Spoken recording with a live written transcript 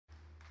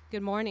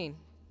Good morning.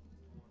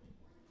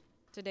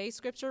 Today's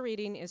scripture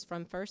reading is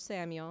from 1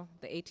 Samuel,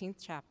 the 18th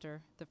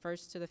chapter, the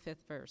 1st to the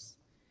 5th verse.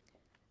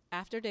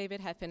 After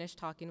David had finished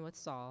talking with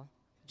Saul,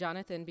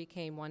 Jonathan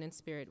became one in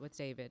spirit with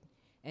David,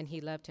 and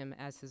he loved him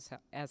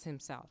as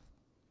himself.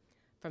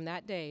 From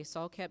that day,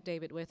 Saul kept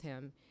David with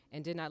him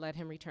and did not let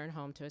him return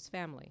home to his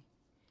family.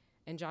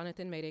 And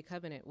Jonathan made a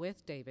covenant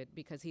with David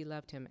because he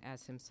loved him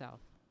as himself.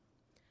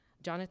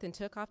 Jonathan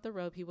took off the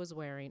robe he was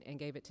wearing and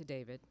gave it to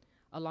David,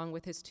 along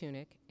with his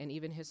tunic and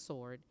even his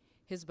sword,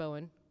 his bow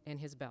and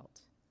his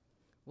belt.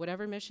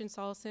 Whatever mission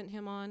Saul sent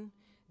him on,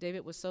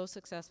 David was so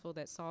successful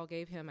that Saul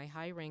gave him a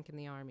high rank in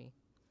the army.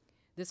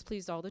 This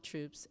pleased all the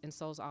troops and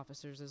Saul's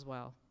officers as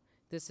well.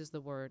 This is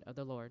the word of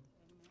the Lord.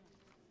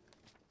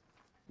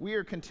 We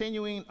are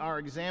continuing our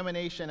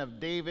examination of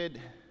David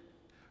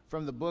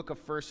from the book of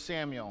 1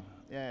 Samuel.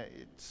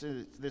 It's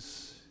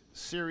this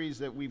series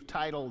that we've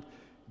titled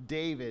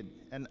David,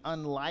 an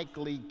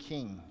Unlikely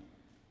King.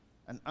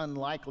 An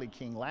unlikely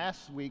king.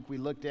 Last week we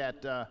looked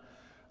at the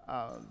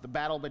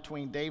battle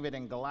between David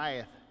and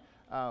Goliath,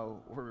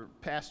 where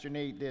Pastor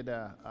Nate did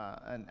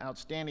an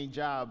outstanding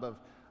job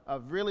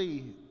of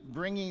really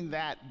bringing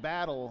that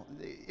battle.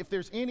 If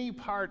there's any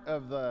part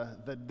of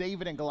the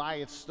David and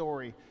Goliath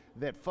story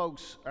that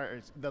folks,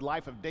 or the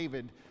life of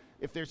David,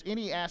 if there's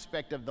any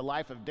aspect of the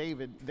life of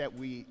David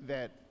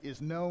that is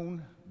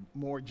known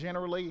more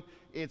generally,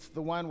 it's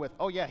the one with,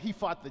 oh yeah, he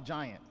fought the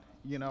giant.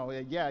 You know,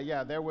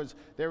 there was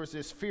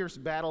this fierce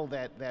battle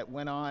that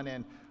went on,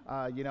 and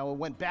it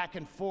went back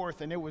and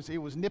forth, and it was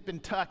nip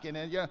and tuck, and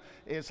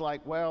it's like,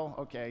 well,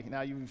 okay,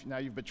 now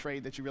you've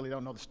betrayed that you really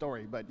don't know the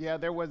story. But yeah,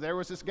 there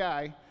was this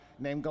guy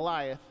named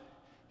Goliath.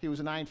 He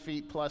was 9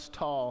 feet plus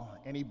tall,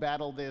 and he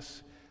battled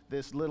this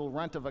little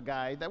runt of a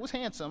guy that was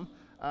handsome,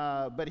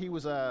 but he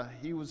was a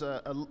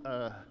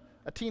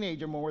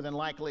teenager more than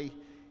likely,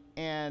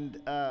 and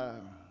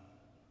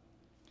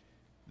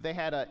they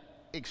had a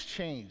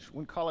exchange.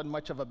 Wouldn't call it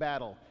much of a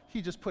battle.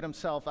 He just put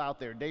himself out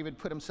there. David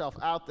put himself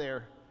out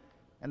there,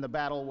 and the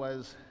battle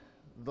was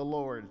the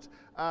Lord's.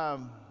 As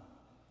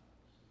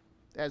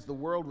the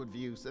world would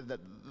view, so that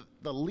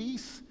the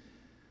least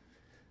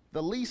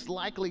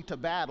likely to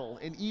battle,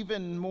 and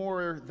even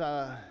more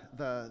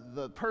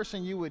the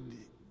person you would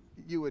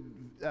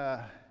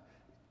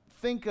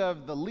think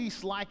of the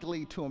least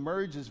likely to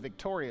emerge as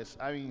victorious.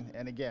 I mean,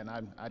 and again,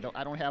 I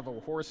don't have a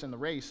horse in the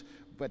race,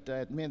 but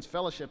at Men's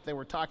Fellowship they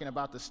were talking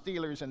about the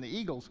Steelers and the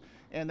Eagles,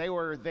 and they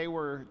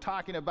were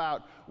talking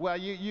about, well,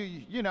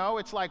 you know,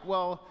 it's like,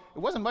 well, it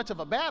wasn't much of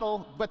a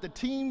battle, but the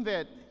team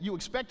that you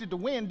expected to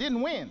win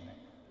didn't win.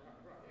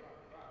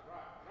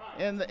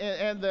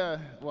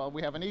 Well,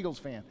 we have an Eagles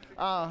fan,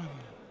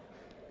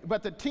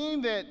 but the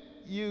team that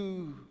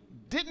you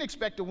didn't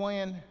expect to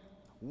win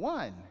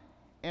won,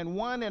 and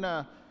won in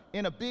a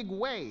big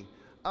way.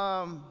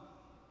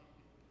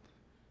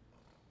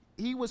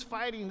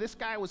 This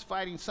guy was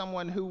fighting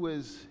someone who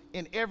was,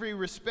 in every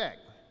respect,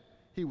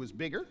 he was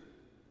bigger,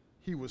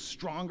 he was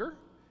stronger,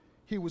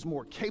 he was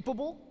more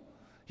capable,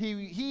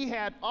 he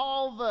had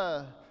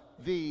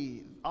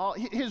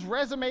his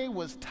resume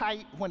was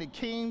tight when it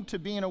came to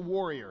being a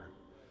warrior.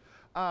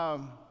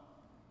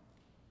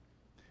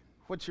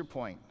 What's your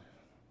point?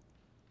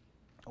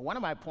 One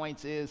of my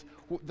points is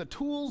the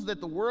tools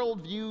that the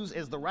world views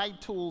as the right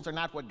tools are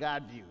not what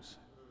God views.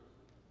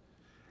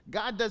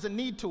 God doesn't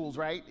need tools,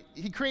 right?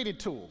 He created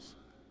tools.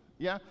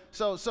 Yeah.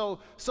 So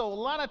a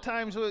lot of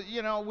times,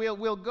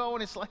 we'll go,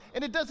 and it's like,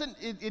 and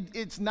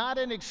it's not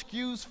an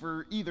excuse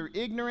for either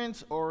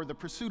ignorance or the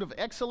pursuit of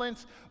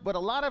excellence, but a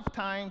lot of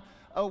time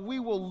we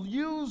will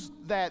use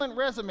that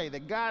resume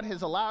that God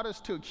has allowed us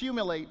to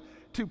accumulate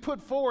to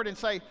put forward and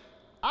say,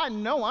 I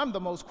know I'm the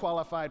most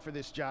qualified for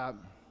this job.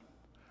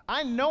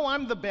 I know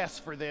I'm the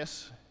best for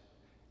this.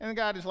 And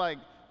God is like,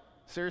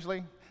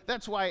 seriously?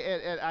 That's why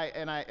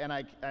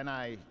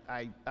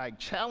I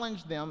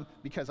challenge them,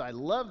 because I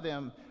love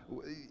them,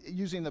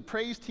 using the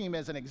praise team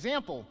as an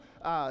example.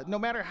 No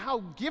matter how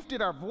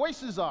gifted our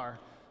voices are,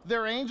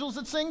 there are angels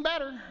that sing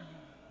better.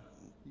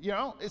 You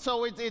know,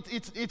 so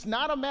it's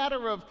not a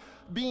matter of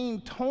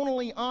being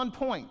tonally on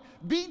point.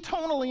 Be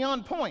tonally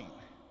on point.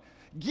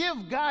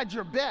 Give God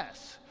your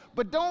best.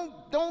 But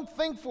don't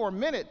think for a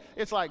minute,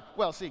 it's like,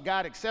 well, see,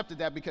 God accepted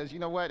that because, you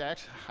know what,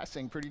 actually, I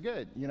sing pretty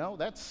good. You know,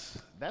 that's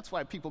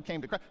why people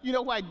came to Christ. You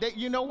know why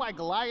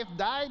Goliath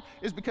died?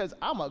 Is because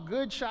I'm a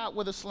good shot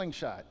with a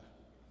slingshot.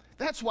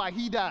 That's why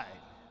he died.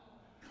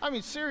 I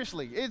mean,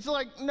 seriously, it's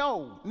like,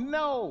 no.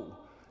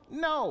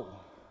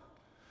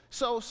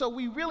 So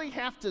we really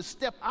have to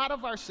step out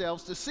of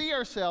ourselves to see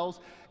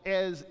ourselves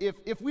as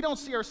if we don't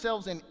see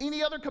ourselves in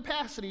any other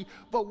capacity,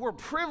 but we're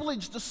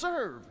privileged to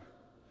serve.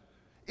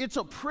 It's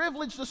a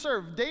privilege to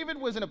serve. David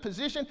was in a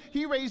position,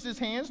 he raised his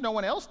hands, no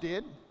one else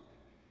did.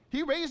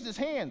 He raised his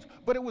hands,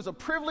 but it was a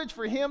privilege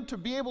for him to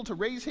be able to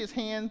raise his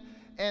hand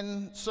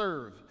and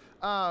serve.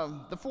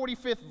 The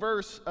 45th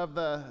verse of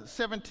the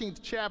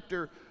 17th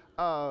chapter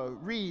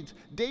reads,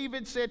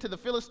 David said to the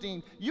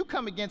Philistine, you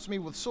come against me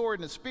with sword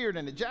and a spear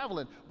and a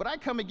javelin, but I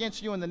come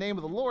against you in the name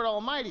of the Lord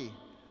Almighty,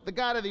 the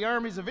God of the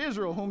armies of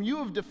Israel, whom you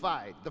have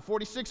defied. The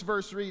 46th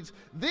verse reads,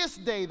 this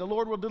day the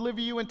Lord will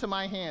deliver you into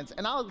my hands,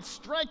 and I'll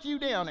strike you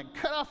down and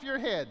cut off your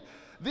head.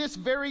 This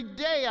very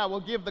day I will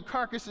give the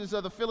carcasses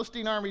of the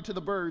Philistine army to the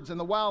birds and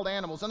the wild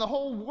animals, and the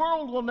whole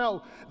world will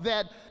know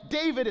that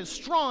David is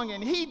strong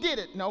and he did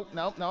it. Nope,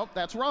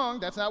 that's wrong.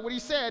 That's not what he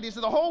said. He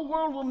said the whole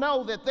world will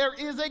know that there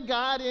is a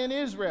God in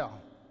Israel.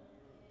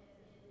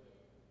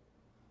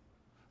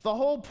 The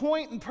whole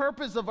point and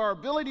purpose of our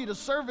ability to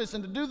service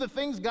and to do the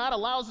things God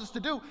allows us to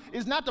do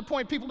is not to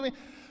point people to me,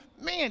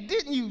 man,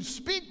 didn't you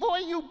speak, boy?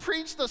 You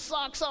preached the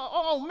socks off.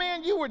 Oh,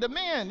 man, you were the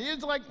man.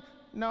 It's like,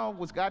 no,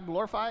 was God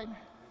glorified?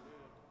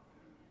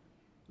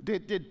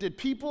 Did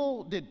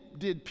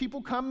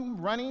people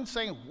come running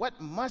saying, what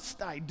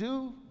must I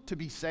do to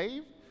be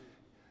saved?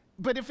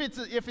 But if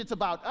it's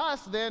about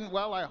us, then,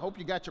 well, I hope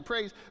you got your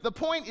praise. The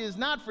point is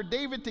not for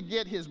David to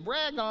get his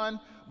brag on,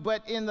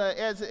 but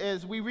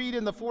as we read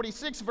in the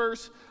 46th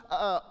verse,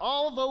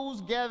 all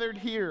those gathered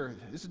here,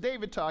 this is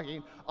David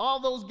talking, all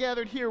those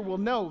gathered here will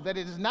know that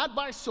it is not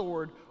by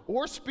sword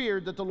or spear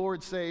that the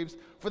Lord saves,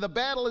 for the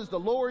battle is the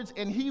Lord's,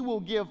 and he will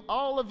give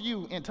all of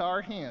you into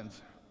our hands.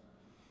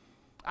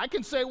 I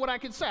can say what I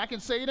can say. I can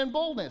say it in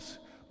boldness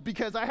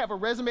because I have a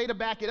resume to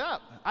back it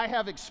up. I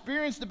have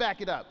experience to back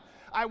it up.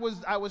 I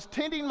was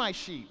tending my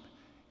sheep,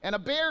 and a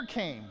bear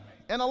came,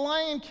 and a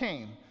lion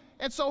came.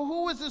 And so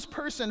who is this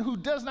person who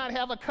does not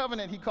have a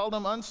covenant? He called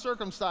them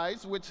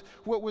uncircumcised, which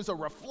was a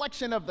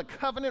reflection of the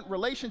covenant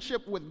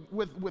relationship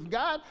with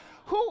God.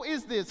 Who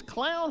is this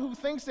clown who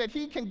thinks that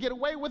he can get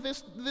away with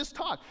this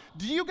talk?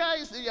 Do you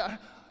guys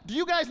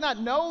not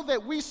know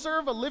that we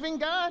serve a living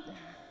God?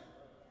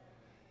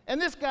 And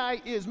this guy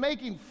is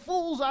making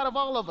fools out of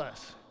all of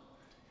us.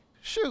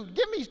 Shoot,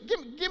 give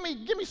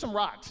me some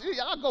rocks.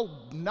 I'll go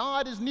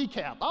gnaw at his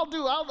kneecap. I'll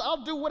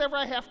do whatever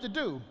I have to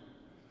do.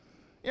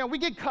 You know, we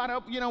get caught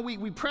up,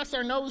 we press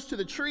our nose to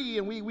the tree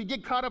and we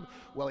get caught up.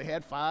 Well, he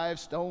had 5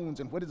 stones,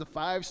 and what does the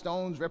 5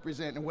 stones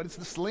represent? And what is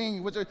the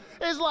sling?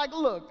 It's like,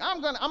 look, I'm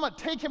gonna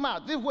take him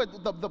out. This is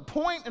what the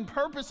point and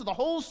purpose of the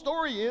whole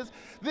story is,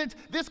 that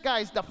this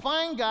guy's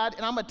defying God,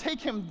 and I'm gonna take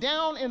him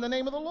down in the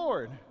name of the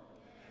Lord.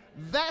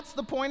 That's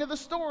the point of the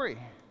story.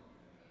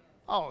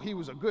 Oh, he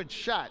was a good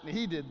shot, and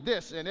he did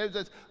this, and it was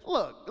just,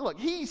 look,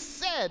 he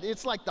said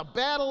it's like the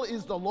battle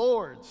is the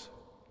Lord's.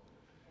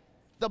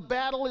 The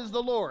battle is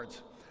the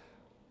Lord's.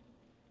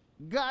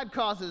 God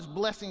causes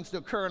blessings to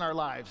occur in our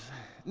lives,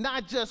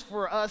 not just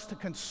for us to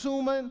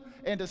consume them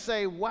and to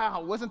say,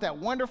 wow, wasn't that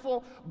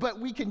wonderful? But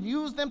we can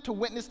use them to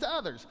witness to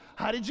others.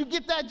 How did you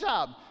get that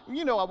job?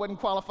 You know I wasn't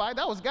qualified.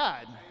 That was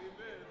God.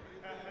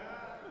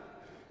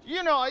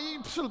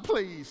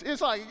 Please.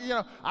 It's like,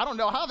 I don't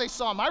know how they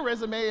saw my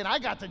resume and I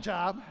got the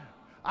job.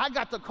 I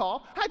got the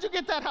call. How'd you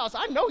get that house?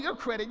 I know your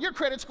credit. Your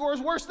credit score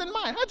is worse than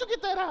mine. How'd you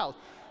get that house?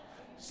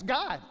 It's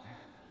God.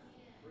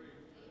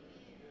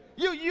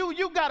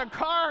 You got a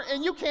car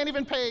and you can't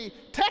even pay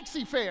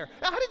taxi fare.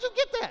 How did you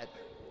get that?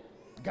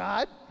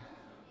 God.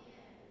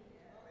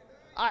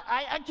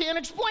 I can't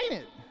explain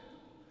it.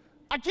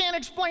 I can't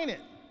explain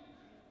it.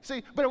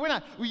 See, but we're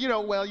not,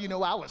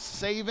 I was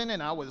saving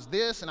and I was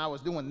this and I was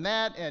doing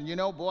that, and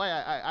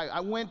I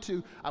went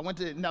to,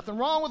 nothing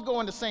wrong with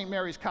going to St.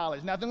 Mary's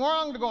College, nothing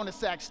wrong with going to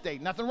Sac State,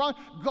 nothing wrong.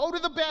 Go to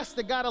the best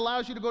that God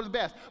allows you to go to the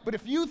best. But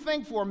if you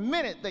think for a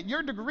minute that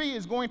your degree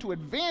is going to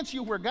advance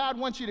you where God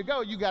wants you to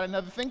go, you got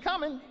another thing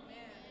coming.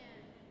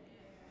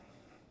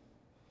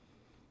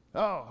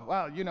 Oh,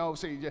 well,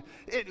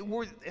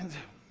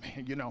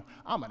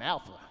 I'm an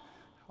alpha,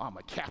 I'm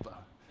a kappa.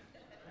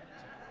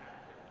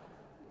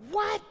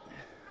 What?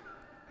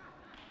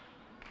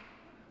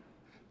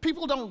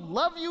 People don't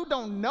love you,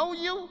 don't know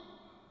you?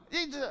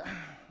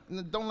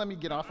 Don't let me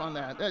get off on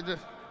that.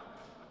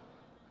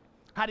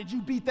 How did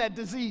you beat that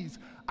disease?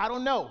 I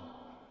don't know.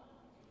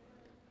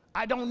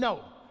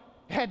 It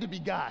had to be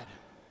God.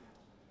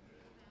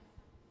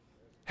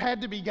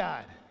 Had to be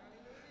God.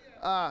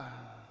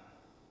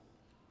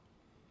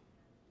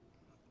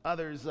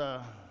 Others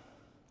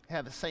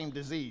had the same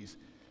disease.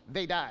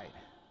 They died.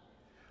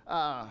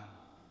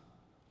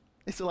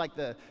 It's like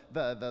the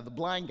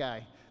blind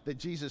guy that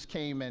Jesus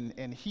came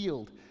and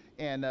healed,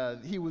 and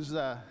he was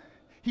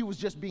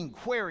just being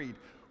queried.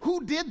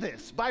 Who did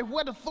this? By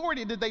what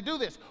authority did they do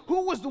this?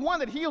 Who was the one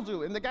that healed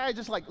you? And the guy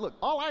just like, look,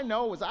 all I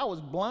know is I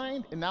was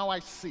blind and now I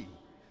see.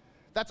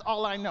 That's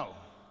all I know.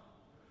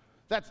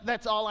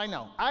 That's all I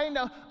know.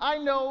 I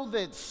know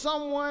that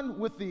someone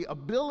with the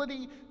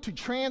ability to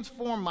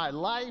transform my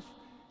life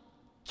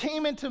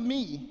came into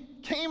my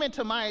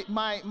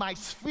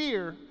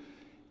sphere,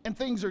 and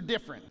things are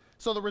different.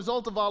 So the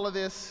result of all of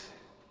this,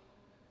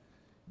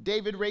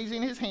 David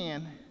raising his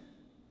hand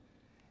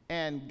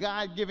and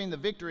God giving the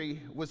victory,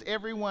 was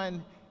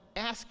everyone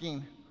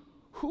asking,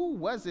 who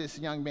was this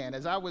young man?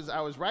 As I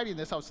was writing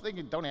this, I was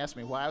thinking, don't ask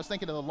me why, I was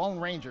thinking of the Lone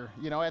Ranger.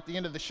 At the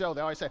end of the show,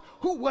 they always say,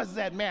 who was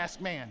that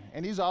masked man?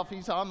 And he's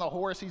on the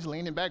horse, he's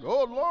leaning back,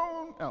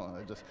 oh,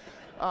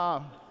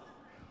 Lone.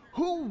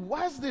 Who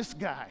was this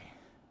guy?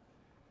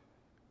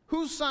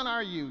 Whose son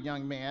are you,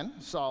 young man?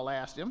 Saul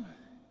asked him.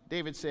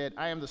 David said,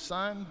 I am the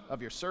son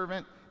of your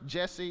servant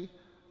Jesse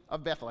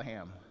of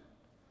Bethlehem.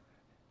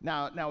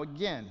 Now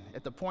again,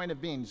 at the point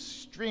of being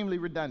extremely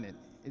redundant,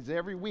 is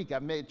every week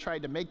I've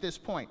tried to make this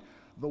point.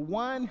 The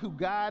one who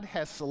God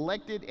has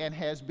selected and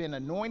has been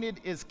anointed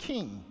is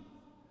king.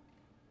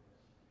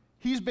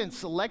 He's been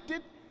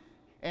selected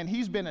and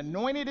he's been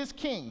anointed as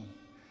king.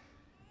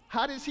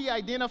 How does he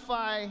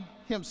identify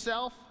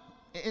himself?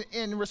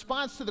 In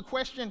response to the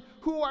question,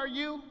 who are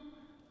you?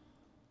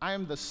 I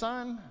am the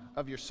son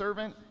of your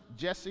servant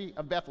Jesse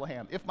of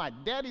Bethlehem. If my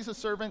daddy's a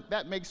servant,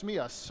 that makes me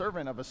a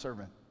servant of a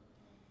servant.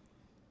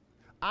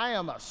 I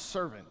am a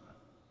servant.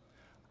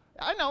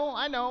 I know,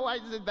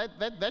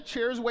 that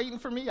chair is waiting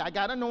for me. I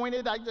got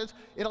anointed.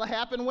 It'll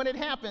happen when it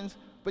happens.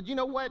 But you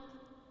know what?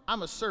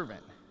 I'm a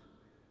servant.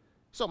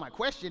 So my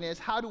question is,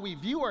 how do we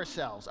view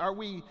ourselves?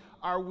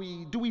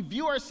 Do we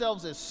view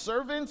ourselves as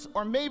servants,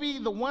 or maybe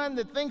the one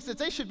that thinks that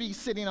they should be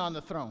sitting on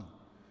the throne?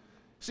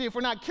 See, if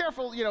we're not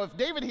careful, if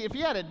David, if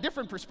he had a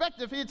different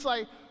perspective, it's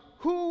like,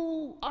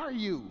 who are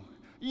you?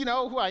 You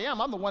know who I am.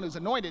 I'm the one who's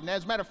anointed. And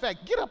as a matter of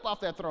fact, get up off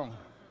that throne.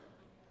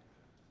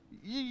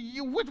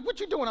 What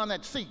you doing on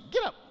that seat?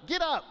 Get up,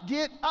 get up,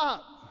 get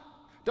up.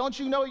 Don't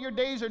you know your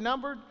days are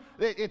numbered?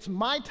 It's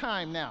my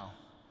time now.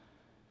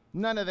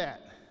 None of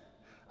that.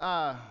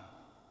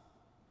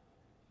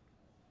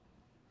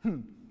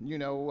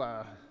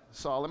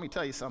 Saul, let me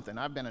tell you something.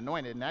 I've been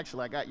anointed, and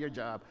actually I got your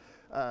job.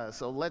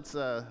 So let's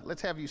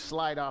have you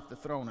slide off the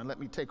throne and let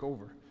me take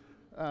over.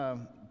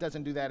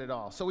 Doesn't do that at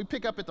all. So we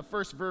pick up at the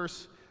first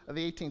verse of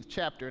the 18th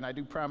chapter, and I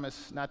do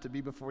promise not to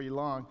be before you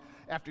long.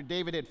 After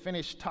David had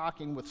finished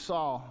talking with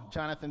Saul,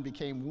 Jonathan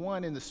became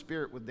one in the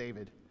spirit with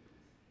David,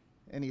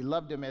 and he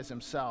loved him as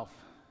himself.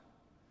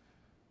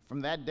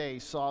 From that day,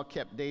 Saul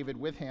kept David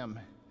with him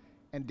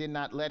and did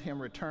not let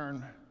him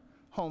return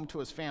home to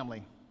his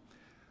family.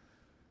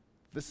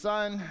 The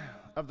son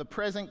of the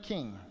present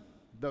king,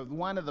 the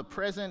one of the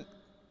present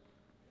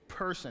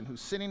person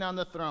who's sitting on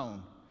the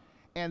throne,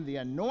 and the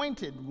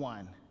anointed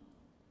one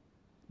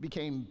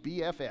became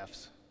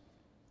BFFs.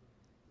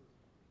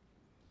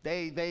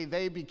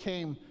 They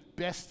became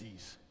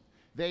besties.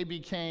 They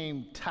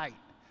became tight.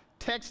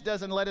 Text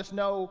doesn't let us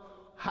know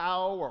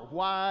how or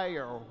why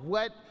or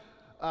what,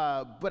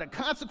 but a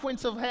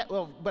consequence of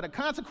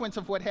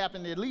what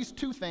happened, at least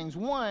two things.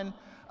 One,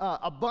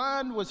 a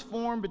bond was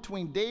formed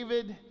between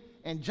David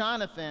and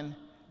Jonathan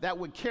that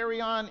would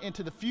carry on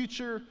into the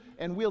future,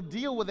 and we'll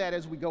deal with that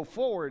as we go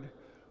forward,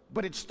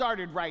 but it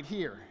started right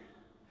here.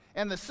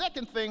 And the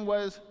second thing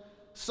was,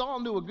 Saul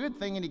knew a good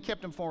thing and he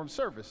kept him for his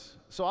service.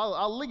 So I'll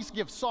at least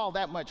give Saul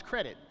that much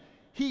credit.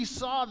 He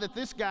saw that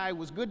this guy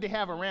was good to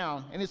have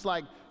around, and it's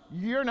like,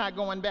 you're not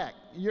going back.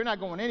 You're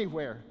not going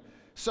anywhere.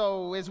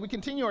 So as we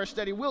continue our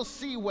study, we'll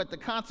see what the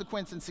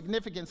consequence and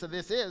significance of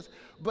this is.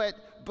 But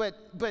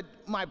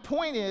my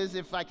point is,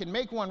 if I can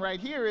make one right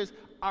here, is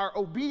our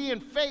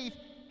obedient faith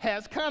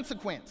has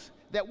consequence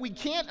that we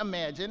can't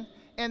imagine,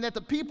 and that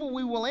the people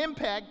we will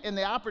impact and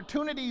the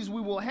opportunities we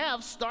will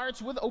have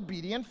starts with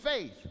obedient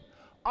faith.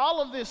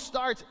 All of this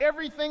starts,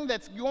 everything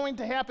that's going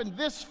to happen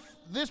this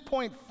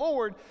point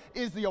forward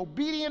is the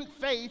obedient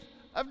faith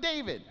of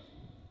David.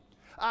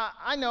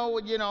 I know,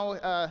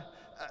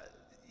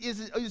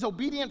 is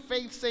obedient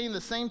faith saying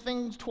the same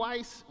thing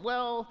twice?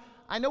 Well,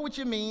 I know what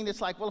you mean. It's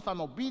like, well, if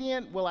I'm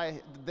obedient,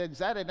 is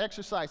that an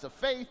exercise of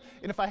faith?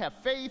 And if I have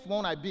faith,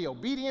 won't I be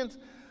obedient?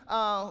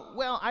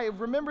 Well, I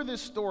remember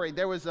this story.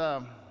 There was,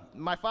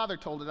 my father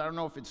told it. I don't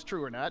know if it's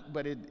true or not,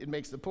 but it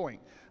makes the point.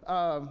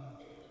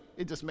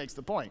 It just makes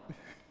the point.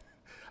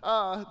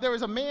 There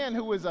was a man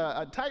who was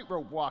a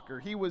tightrope walker.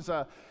 He was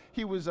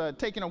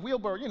taking a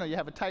wheelbarrow. You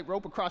have a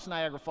tightrope across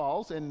Niagara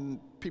Falls, and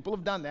people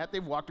have done that.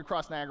 They've walked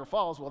across Niagara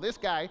Falls. Well, this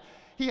guy,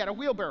 he had a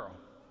wheelbarrow.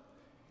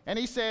 And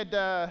he said,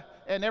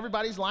 and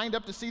everybody's lined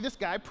up to see this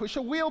guy push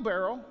a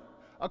wheelbarrow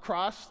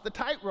across the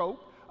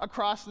tightrope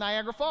across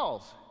Niagara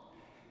Falls.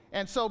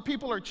 And so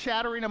people are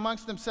chattering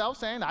amongst themselves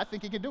saying, I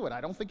think he can do it.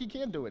 I don't think he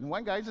can do it. And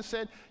one guy just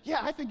said, yeah,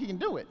 I think he can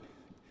do it.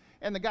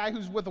 And the guy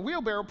who's with the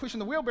wheelbarrow, pushing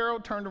the wheelbarrow,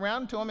 turned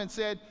around to him and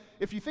said,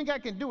 if you think I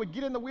can do it,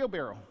 get in the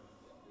wheelbarrow.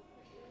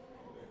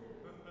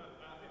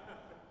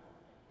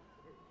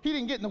 He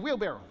didn't get in the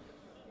wheelbarrow.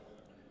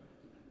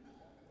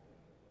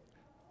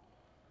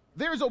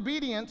 There's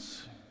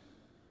obedience,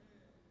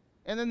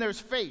 and then there's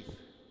faith.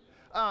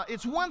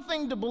 It's one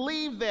thing to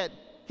believe that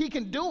he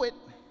can do it.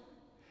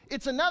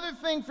 It's another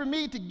thing for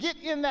me to get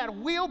in that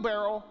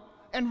wheelbarrow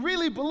and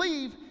really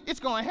believe it's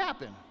going to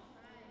happen.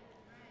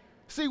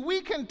 See,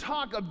 we can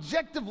talk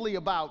objectively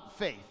about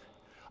faith.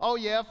 Oh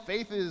yeah,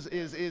 faith is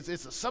the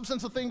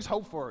substance of things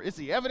hoped for. It's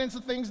the evidence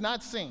of things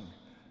not seen.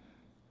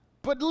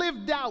 But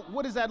lived out,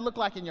 what does that look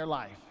like in your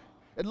life?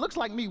 It looks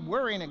like me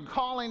worrying and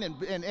calling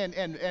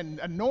and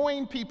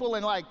annoying people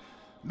and like,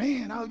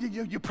 man,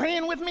 you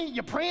praying with me?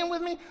 You praying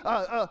with me?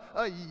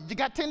 You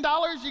got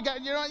 $10? You got,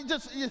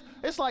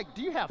 it's like,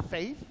 do you have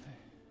faith?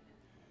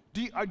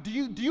 Do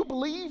you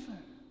believe?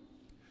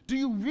 Do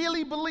you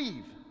really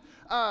believe?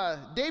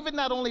 David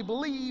not only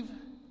believed,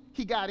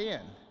 he got in.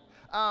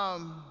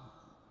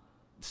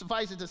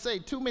 suffice it to say,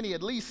 too many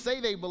at least say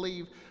they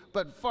believe,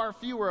 but far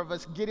fewer of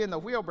us get in the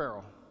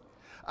wheelbarrow.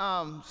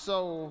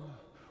 So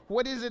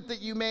what is it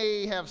that you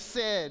may have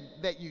said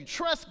that you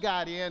trust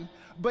God in,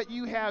 but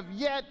you have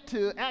yet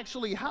to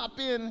actually hop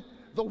in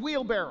the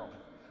wheelbarrow?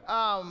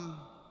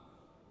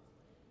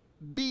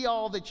 Be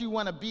all that you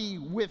want to be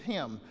with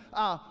him.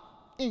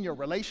 In your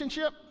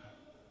relationship?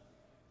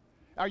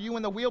 Are you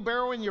in the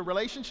wheelbarrow in your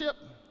relationship?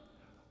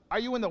 Are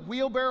you in the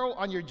wheelbarrow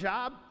on your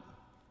job?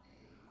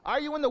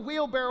 Are you in the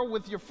wheelbarrow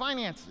with your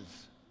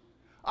finances?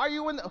 Are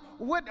you in the,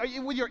 what are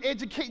you with your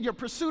your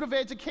pursuit of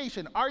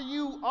education? Are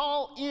you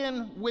all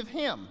in with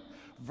him?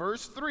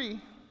 Verse 3.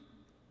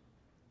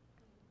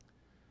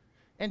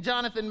 And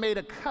Jonathan made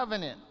a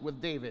covenant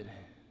with David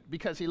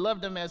because he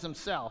loved him as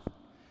himself.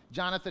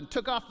 Jonathan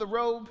took off the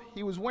robe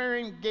he was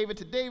wearing, gave it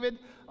to David,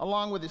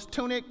 along with his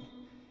tunic,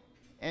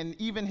 and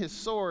even his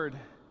sword,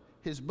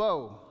 his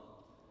bow,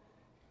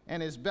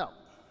 and his belt.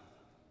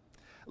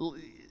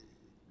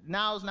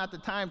 Now is not the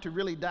time to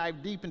really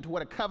dive deep into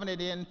what a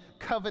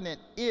covenant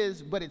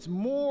is, but it's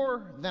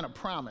more than a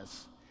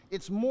promise.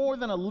 It's more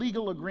than a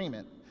legal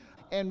agreement.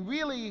 And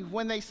really,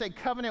 when they say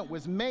covenant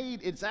was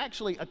made, it's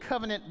actually a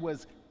covenant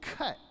was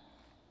cut.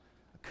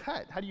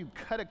 Cut. How do you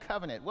cut a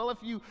covenant? Well, if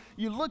you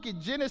look at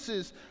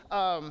Genesis,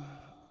 where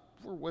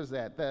was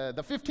that?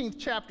 The 15th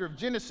chapter of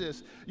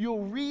Genesis,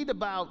 you'll read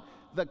about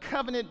the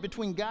covenant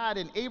between God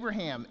and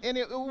Abraham. And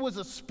it was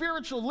a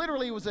spiritual,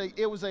 literally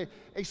it was a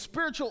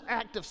spiritual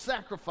act of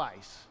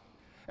sacrifice.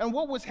 And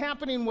what was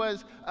happening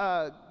was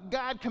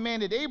God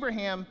commanded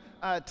Abraham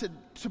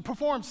to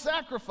perform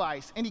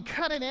sacrifice, and he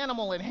cut an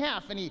animal in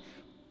half, and he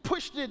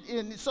pushed it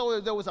in so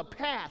there was a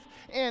path,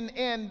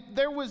 and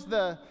there was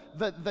the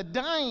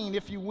dying,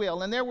 if you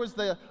will, and there was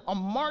a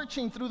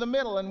marching through the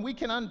middle, and we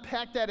can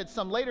unpack that at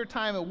some later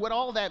time and what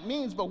all that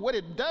means, but what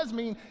it does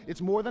mean,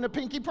 it's more than a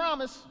pinky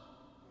promise.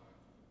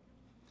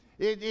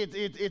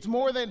 It's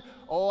more than,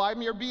 oh,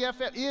 I'm your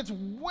BFF. It's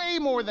way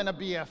more than a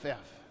BFF.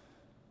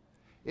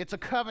 It's a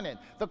covenant.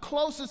 The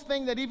closest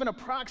thing that even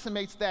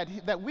approximates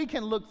that we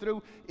can look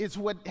through is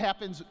what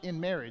happens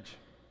in marriage.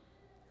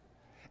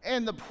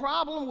 And the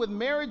problem with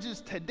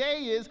marriages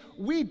today is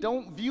we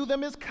don't view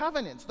them as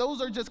covenants.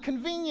 Those are just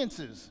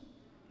conveniences.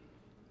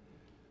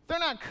 They're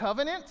not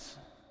covenants.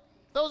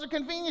 Those are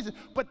conveniences.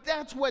 But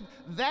that's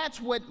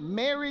what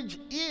marriage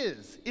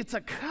is. It's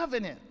a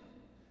covenant.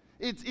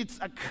 It's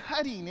a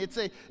cutting.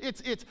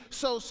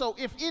 So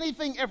if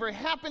anything ever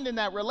happened in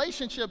that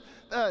relationship,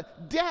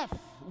 death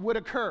would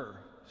occur,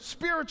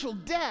 spiritual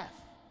death.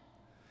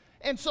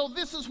 And so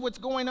this is what's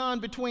going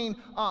on between,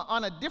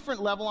 on a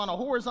different level, on a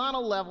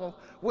horizontal level,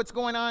 what's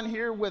going on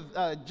here with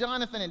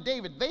Jonathan and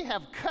David. They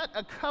have cut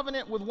a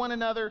covenant with one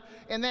another,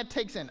 and that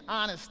takes in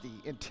honesty,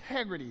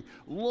 integrity,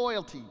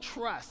 loyalty,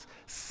 trust,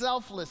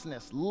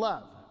 selflessness,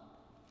 love.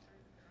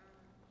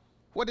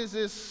 What does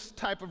this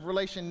type of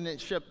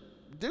relationship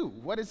do?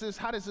 What is this?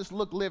 How does this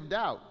look lived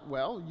out?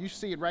 Well, you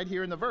see it right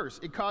here in the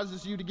verse. It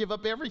causes you to give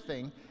up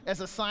everything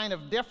as a sign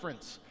of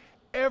deference.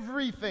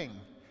 Everything.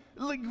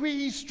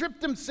 He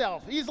stripped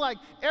himself. He's like,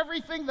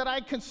 everything that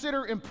I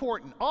consider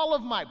important, all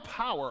of my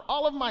power,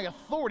 all of my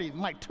authority,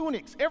 my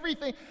tunics,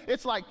 everything,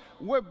 it's like,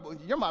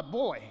 you're my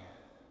boy.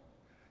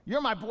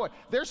 You're my boy.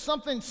 There's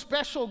something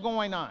special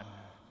going on.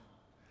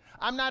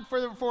 I'm not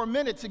for a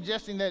minute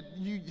suggesting that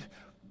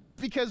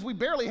because we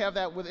barely have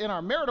that within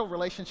our marital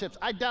relationships,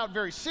 I doubt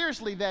very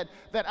seriously that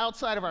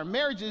outside of our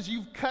marriages,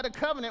 you've cut a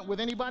covenant with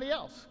anybody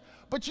else.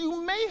 But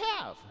you may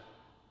have.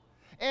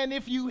 And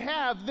if you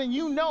have, then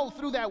you know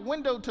through that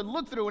window to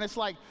look through, and it's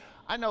like,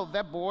 I know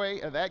that boy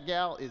or that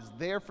gal is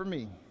there for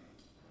me.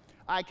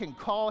 I can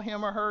call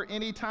him or her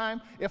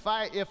anytime. If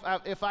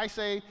I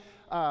say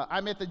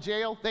I'm at the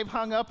jail, they've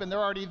hung up and they're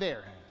already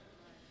there.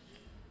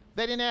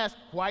 They didn't ask,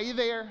 why are you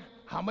there?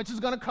 How much is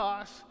it going to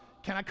cost?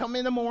 Can I come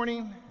in the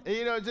morning?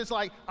 You know, it's just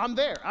like, I'm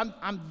there.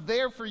 I'm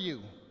there for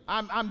you.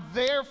 I'm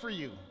there for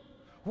you.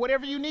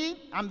 Whatever you need,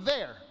 I'm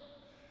there.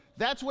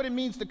 That's what it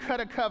means to cut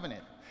a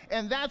covenant.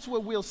 And that's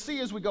what we'll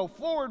see as we go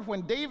forward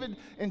when David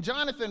and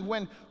Jonathan,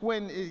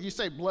 when you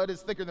say blood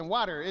is thicker than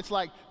water, it's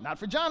like, not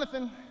for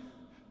Jonathan,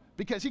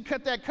 because he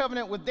cut that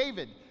covenant with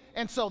David.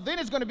 And so then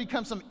it's going to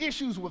become some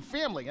issues with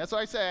family. That's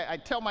why I say, I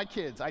tell my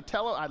kids, I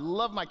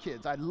love my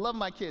kids. I love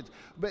my kids.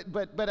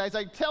 But as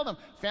I tell them,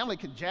 family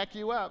can jack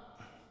you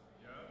up.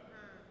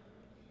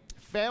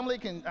 Family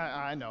can,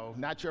 I know,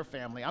 not your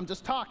family. I'm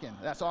just talking.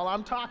 That's all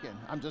I'm talking.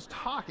 I'm just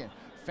talking.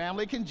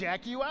 Family can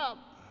jack you up.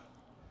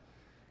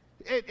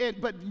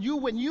 But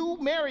when you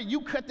marry,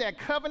 you cut that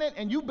covenant,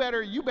 and you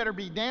better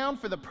be down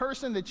for the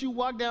person that you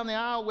walked down the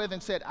aisle with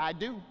and said, I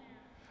do.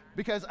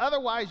 Because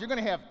otherwise, you're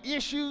going to have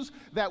issues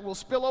that will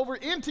spill over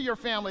into your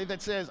family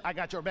that says, I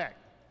got your back.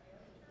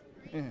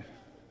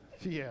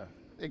 Yeah,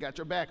 they got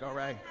your back, all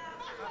right.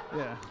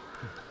 Yeah.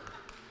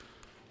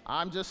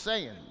 I'm just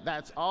saying.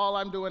 That's all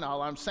I'm doing,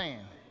 all I'm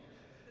saying.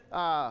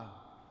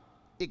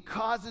 It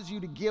causes you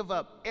to give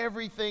up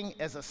everything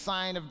as a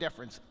sign of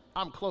deference.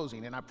 I'm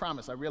closing, and I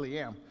promise I really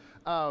am.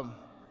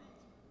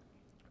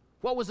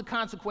 What was the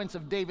consequence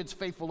of David's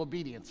faithful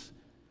obedience?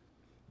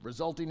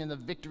 resulting in the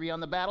victory on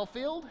the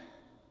battlefield,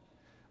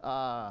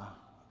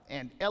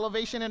 and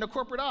elevation in a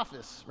corporate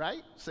office,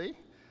 right? See?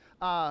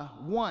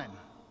 1,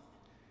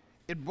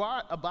 it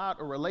brought about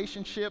a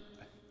relationship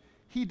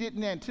he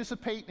didn't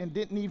anticipate and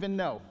didn't even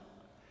know.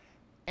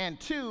 And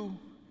 2,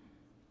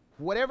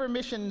 whatever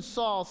mission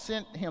Saul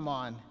sent him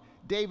on,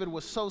 David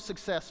was so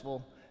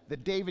successful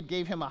that David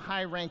gave him a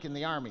high rank in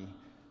the army.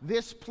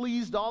 This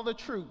pleased all the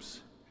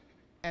troops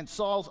and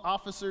Saul's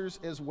officers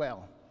as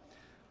well.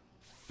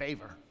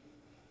 Favor.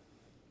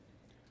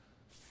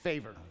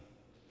 Favor.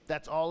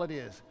 That's all it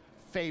is.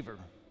 Favor.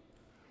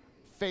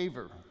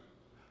 Favor.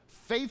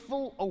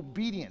 Faithful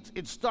obedience.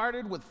 It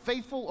started with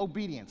faithful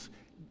obedience.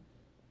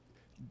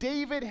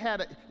 David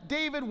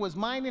was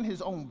minding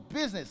his own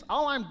business.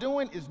 All I'm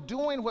doing is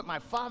doing what my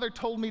father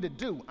told me to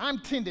do. I'm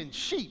tending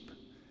sheep.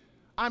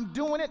 I'm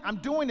doing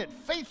it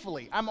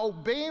faithfully. I'm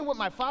obeying what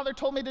my father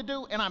told me to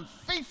do, and I'm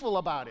faithful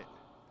about it.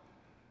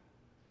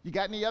 You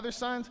got any other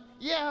sons?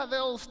 Yeah, the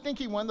old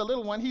stinky one, the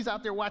little one, he's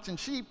out there watching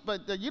sheep,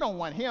 but you don't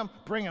want him.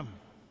 Bring him.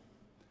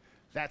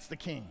 That's the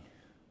king.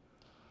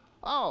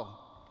 Oh,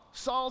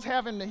 Saul's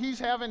having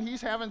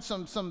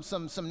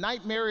some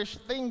nightmarish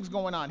things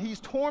going on. He's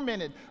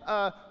tormented.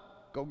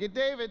 Go get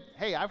David.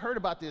 Hey, I've heard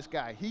about this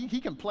guy. He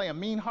can play a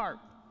mean harp.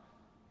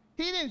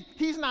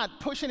 He's not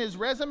pushing his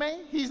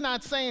resume. He's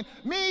not saying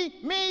me,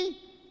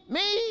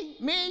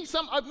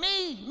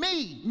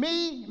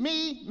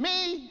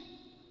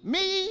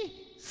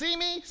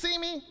 see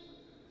me.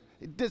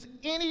 Does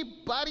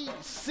anybody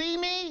see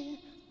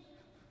me?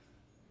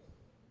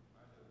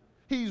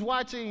 He's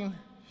watching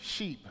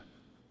sheep.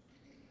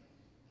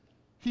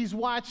 He's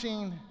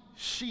watching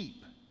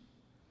sheep.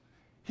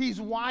 He's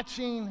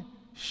watching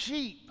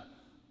sheep.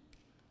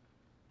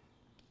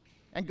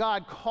 And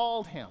God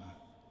called him,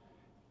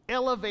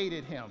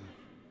 elevated him,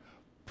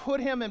 put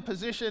him in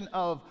position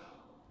of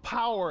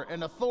power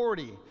and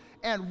authority.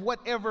 And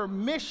whatever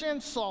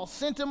mission Saul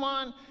sent him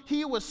on,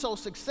 he was so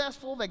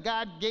successful that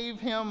God gave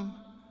him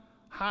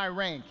high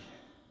rank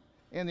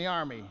in the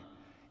army.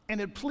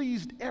 And it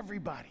pleased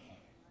everybody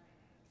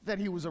that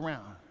he was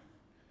around.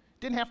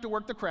 Didn't have to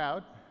work the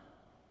crowd.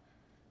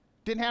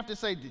 Didn't have to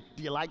say, do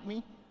you like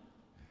me?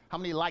 How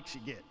many likes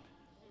you get?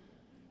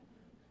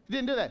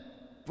 Didn't do that.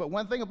 But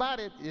one thing about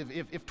it,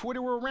 if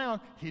Twitter were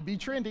around, he'd be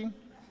trending.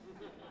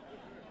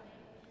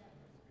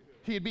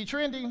 He'd be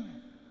trending.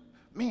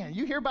 Man,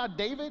 you hear about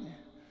David?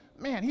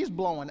 Man, he's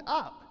blowing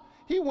up.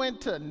 He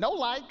went to no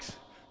likes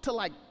to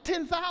like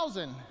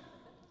 10,000.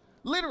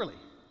 Literally.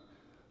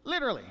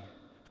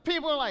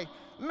 People are like,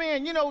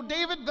 man, you know,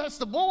 David, that's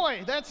the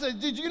boy.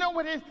 Did you know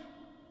what it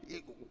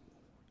is?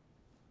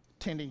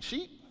 Tending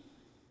sheep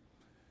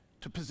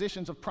to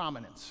positions of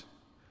prominence.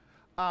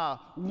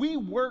 We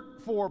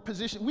work for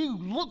position, we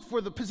look for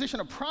the position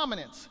of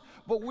prominence,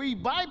 but we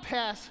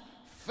bypass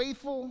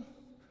faithful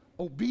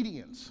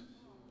obedience.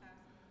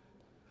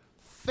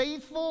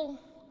 Faithful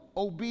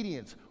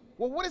obedience.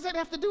 Well, what does that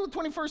have to do with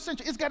 21st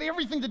century? It's got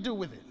everything to do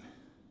with it.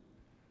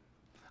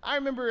 I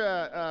remember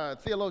a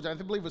theologian,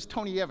 I believe it was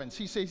Tony Evans,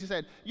 he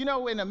said, you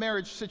know, in a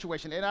marriage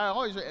situation, and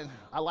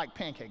I like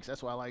pancakes,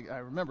 that's why I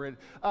remember it,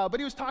 but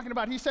he was talking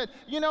about, he said,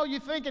 you know, you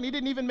think, and he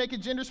didn't even make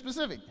it gender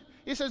specific.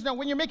 He says, no,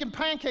 when you're making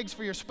pancakes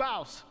for your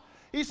spouse,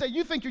 he said,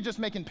 you think you're just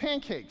making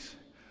pancakes,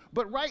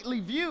 but rightly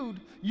viewed,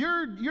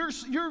 you're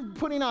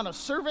putting on a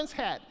servant's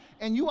hat,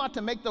 and you ought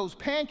to make those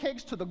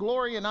pancakes to the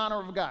glory and honor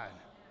of God.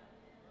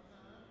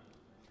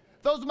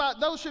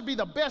 Those should be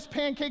the best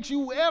pancakes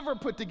you ever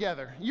put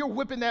together. You're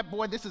whipping that,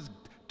 boy, this is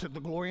to the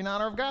glory and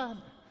honor of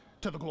God.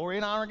 To the glory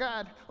and honor of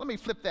God. Let me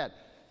flip that.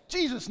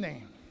 Jesus'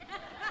 name.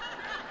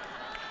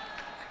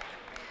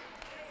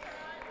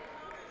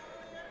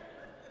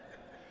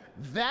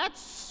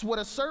 That's what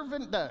a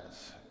servant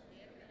does.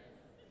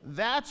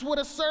 That's what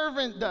a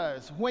servant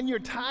does. When you're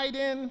tied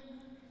in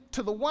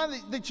to the one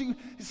that you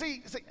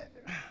see,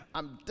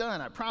 I'm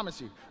done, I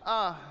promise you.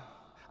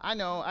 I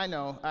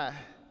know.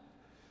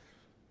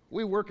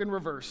 We work in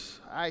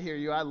reverse. I hear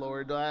you,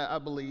 Lord, I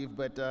believe,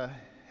 but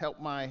help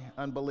my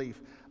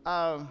unbelief.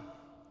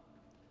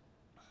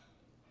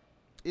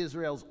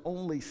 Israel's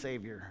only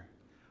Savior.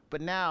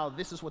 But now,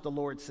 this is what the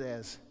Lord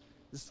says.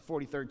 This is the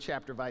 43rd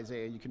chapter of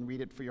Isaiah. You can read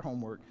it for your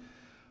homework.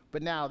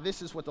 But now,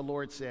 this is what the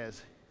Lord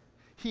says.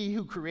 He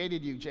who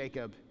created you,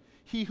 Jacob,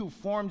 he who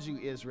formed you,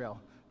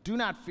 Israel, do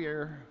not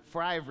fear,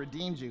 for I have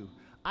redeemed you.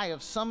 I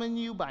have summoned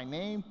you by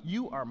name.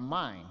 You are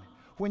mine.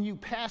 When you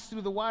pass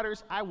through the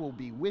waters, I will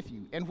be with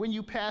you. And when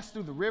you pass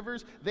through the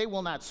rivers, they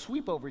will not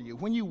sweep over you.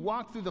 When you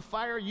walk through the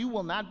fire, you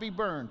will not be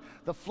burned.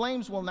 The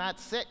flames will not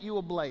set you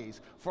ablaze.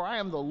 For I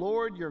am the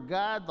Lord, your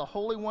God, the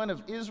Holy One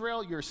of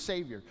Israel, your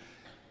Savior.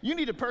 You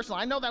need it personal.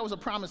 I know that was a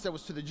promise that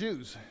was to the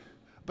Jews.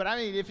 But I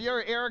mean, if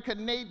you're Erica,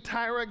 Nate,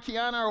 Tyra,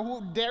 Kiana,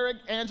 or Derek,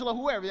 Angela,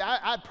 whoever,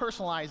 I'd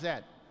personalize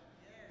that.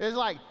 It's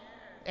like,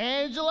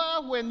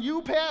 Angela, when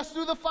you pass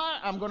through the fire,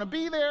 I'm going to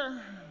be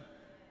there.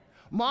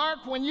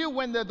 Mark, when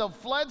the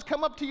floods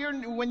come up to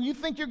you, when you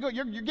think you're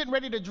getting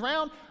ready to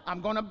drown, I'm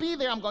going to be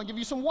there. I'm going to give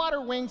you some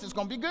water wings. It's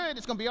going to be good.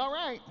 It's going to be all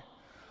right.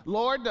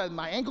 Lord,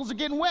 my ankles are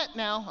getting wet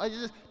now.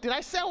 Did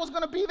I say I was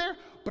going to be there?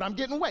 But I'm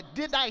getting wet.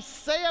 Did I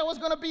say I was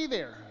going to be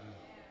there?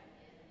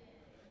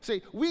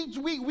 See,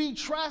 we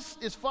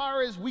trust as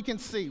far as we can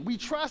see. We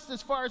trust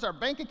as far as our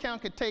bank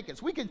account could take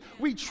us.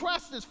 We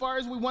trust as far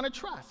as we want to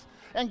trust.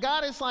 And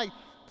God is like,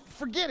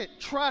 forget it.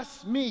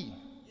 Trust me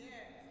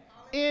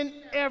in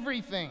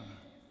everything.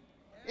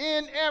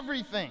 In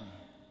everything.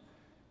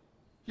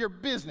 Your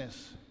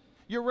business,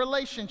 your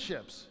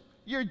relationships,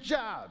 your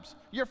jobs,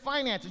 your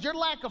finances, your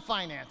lack of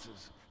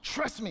finances.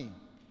 Trust me.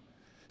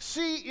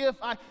 See if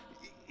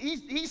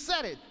he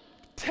said it.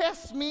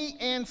 Test me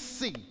and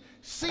see.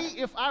 See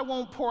if I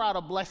won't pour out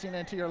a blessing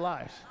into your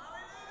lives.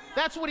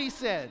 That's what he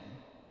said.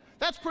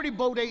 That's pretty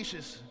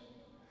bodacious.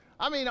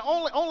 I mean,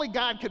 only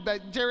God could,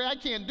 but Jerry, I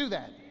can't do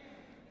that.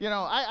 You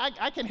know,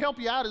 I can help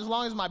you out as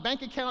long as my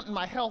bank account and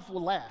my health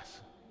will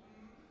last.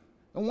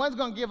 And one's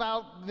going to give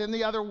out, then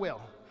the other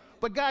will.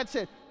 But God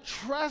said,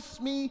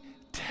 trust me,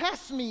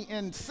 test me,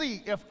 and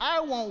see if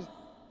I won't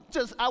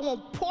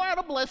pour out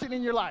a blessing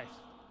in your life.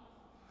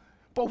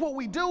 But what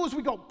we do is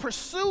we go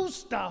pursue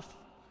stuff.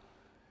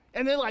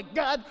 And they're like,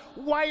 God,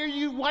 why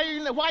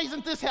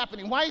isn't this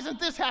happening? Why isn't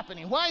this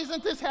happening? Why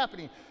isn't this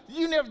happening?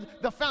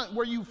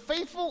 Were you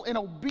faithful and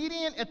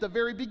obedient at the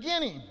very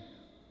beginning?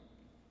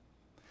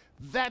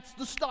 That's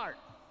the start.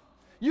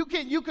 You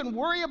can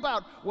worry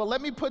about, well, let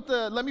me put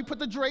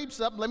the drapes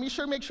up, make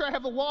sure I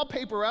have the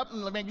wallpaper up,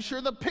 and make sure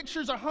the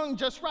pictures are hung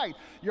just right.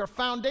 Your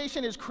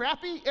foundation is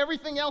crappy,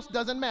 everything else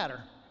doesn't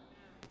matter.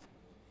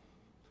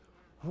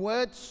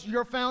 What's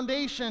your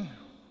foundation?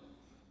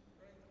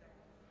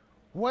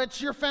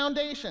 What's your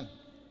foundation?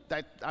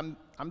 I'm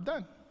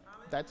done.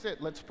 That's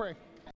it. Let's pray.